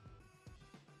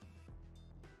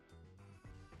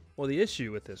 Well, the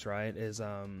issue with this, right, is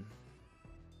well,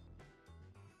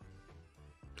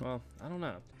 I don't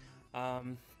know.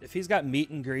 If he's got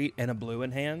meet and greet and a blue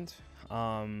in hand,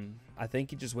 I think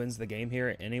he just wins the game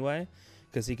here anyway,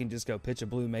 because he can just go pitch a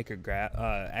blue, make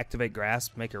a activate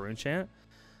grasp, make a rune chant.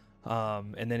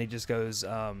 And then he just goes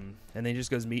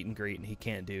meet and greet, and he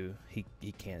can't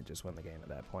just win the game at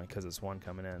that point because it's 1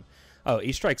 coming in. Oh,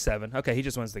 he strikes 7. Okay, he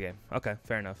just wins the game. Okay,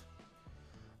 fair enough.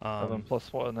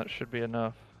 7+1, that should be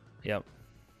enough. Yep.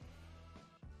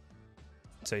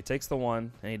 So he takes the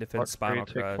 1 and he defends Spinal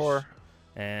Crush, 4.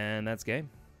 and that's game.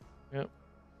 Yep.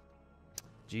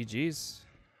 GG's.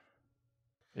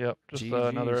 Yep, just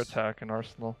another attack in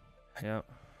Arsenal. Yep.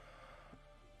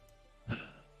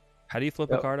 How do you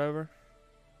flip a card over?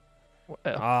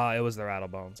 It was the Rattle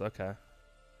Bones. Okay.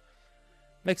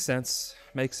 Makes sense.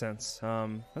 That's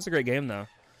a great game, though.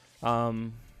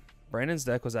 Brandon's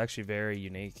deck was actually very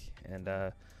unique, and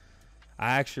I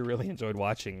actually really enjoyed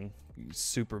watching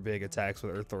super big attacks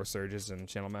with Earthor Surges and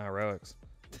Channel Mount Heroics.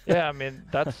 Yeah, I mean,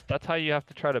 that's how you have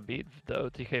to try to beat the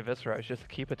OTK Viserai, is just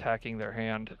keep attacking their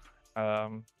hand. I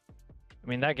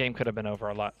mean, that game could have been over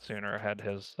a lot sooner had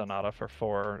his Sonata for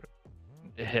 4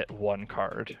 hit 1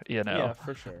 card, Yeah,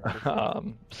 for sure.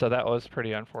 So that was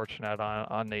pretty unfortunate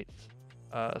on Nate's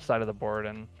side of the board,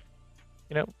 and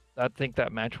I think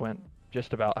that match went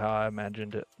just about how I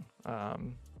imagined it.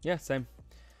 Yeah, same.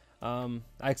 I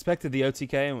expected the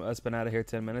OTK and us been out of here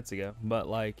 10 minutes ago, but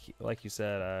like you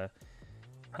said,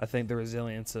 I think the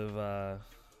resilience of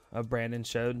Brandon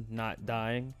showed, not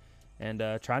dying and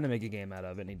trying to make a game out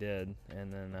of it, and he did.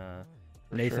 And then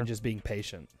Nathan just being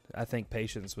patient. I think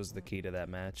patience was the key to that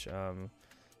match.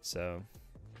 So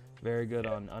very good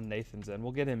on Nathan's end.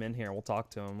 We'll get him in here. We'll talk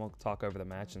to him. We'll talk over the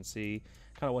match and see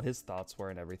kind of what his thoughts were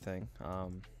and everything.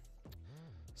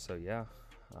 So yeah,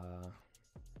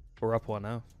 we're up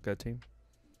 1-0. Go team.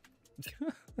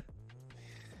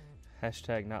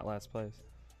 Hashtag not last place.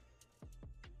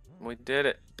 We did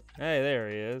it. Hey, there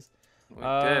he is. We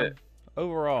did it.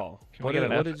 Overall, Can we get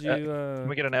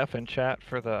an F in chat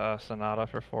for the Sonata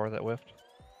for 4 that whiffed?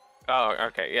 Oh,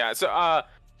 okay, yeah. So I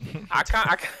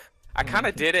kind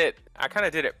of did it. I kind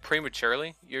of did it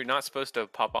prematurely. You're not supposed to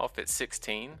pop off at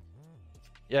 16.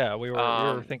 Yeah, we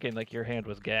were thinking like your hand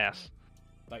was gas.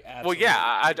 Like, well, yeah,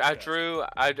 I drew.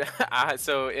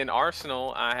 So in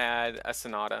Arsenal, I had a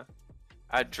Sonata.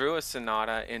 I drew a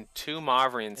Sonata in 2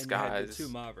 Mauvrion And Skies. you had the 2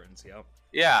 Mavrins, yep.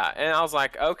 Yeah, and I was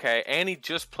like, okay. And he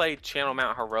just played Channel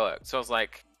Mount Heroic. So I was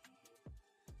like,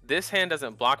 this hand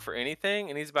doesn't block for anything,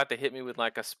 and he's about to hit me with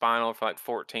like a Spinal for like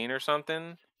 14 or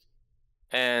something.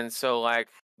 And so like,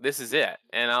 this is it.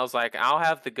 And I was like, I'll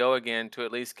have to go again to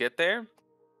at least get there.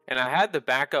 And I had the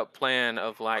backup plan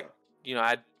of like,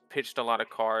 I'd pitched a lot of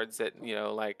cards that,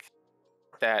 like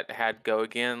that had go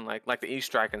again, like the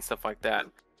E-Strike and stuff like that.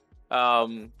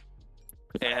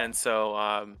 And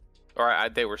so,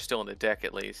 they were still in the deck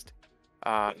at least.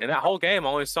 And that whole game, I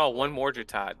only saw 1 Mordred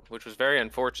Tide, which was very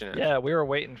unfortunate. Yeah, we were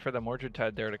waiting for the Mordred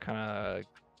Tide there to kind of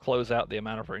close out the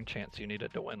amount of ring chance you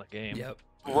needed to win the game. Yep.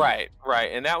 Right,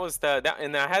 and that was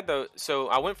and I had so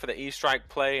I went for the E-Strike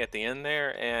play at the end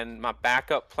there, and my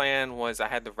backup plan was I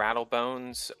had the Rattle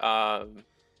Bones, in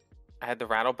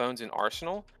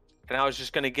Arsenal, and I was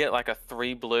just gonna get like a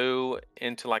 3 blue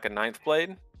into like a 9th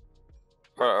blade,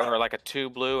 or like a 2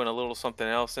 blue and a little something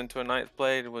else into a 9th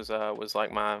blade was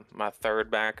like my 3rd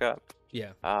backup.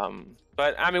 Yeah.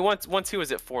 But I mean, once he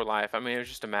was at 4 life, I mean, it was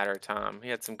just a matter of time. He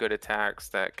had some good attacks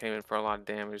that came in for a lot of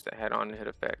damage that had on hit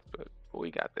effect, but we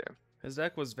got there. His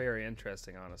deck was very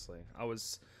interesting, honestly. I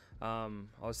was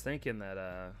thinking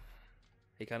that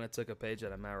he kind of took a page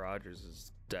out of Matt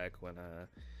Rogers' deck when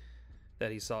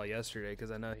that he saw yesterday,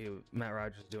 because I know Matt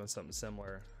Rogers doing something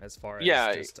similar as far as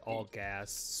just all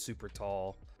gas, super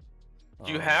tall.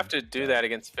 You have to do that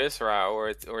against Viserai, or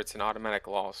it's an automatic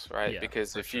loss, right? Yeah,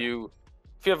 because if you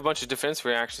have a bunch of defense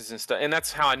reactions and stuff, and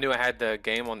that's how I knew I had the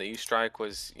game on the E-Strike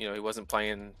was, he wasn't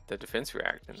playing the defense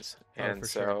reactions, and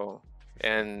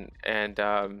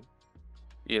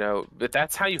but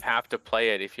that's how you have to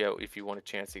play it if you want a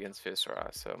chance against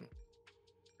Viserai. So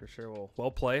for sure. Well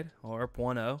played. We're up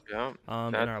 1-0. Yeah.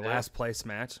 In our last place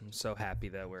match, I'm so happy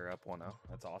that we're up 1-0.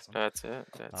 That's awesome. That's it.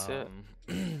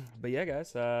 But yeah,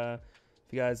 guys. If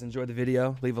you guys enjoyed the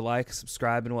video, leave a like,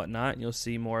 subscribe, and whatnot, and you'll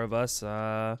see more of us in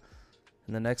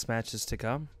the next matches to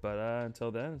come. But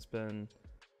until then, it's been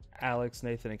Alex,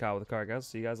 Nathan, and Kyle with TheCardGuyz.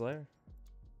 See you guys later.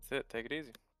 That's it. Take it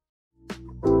easy.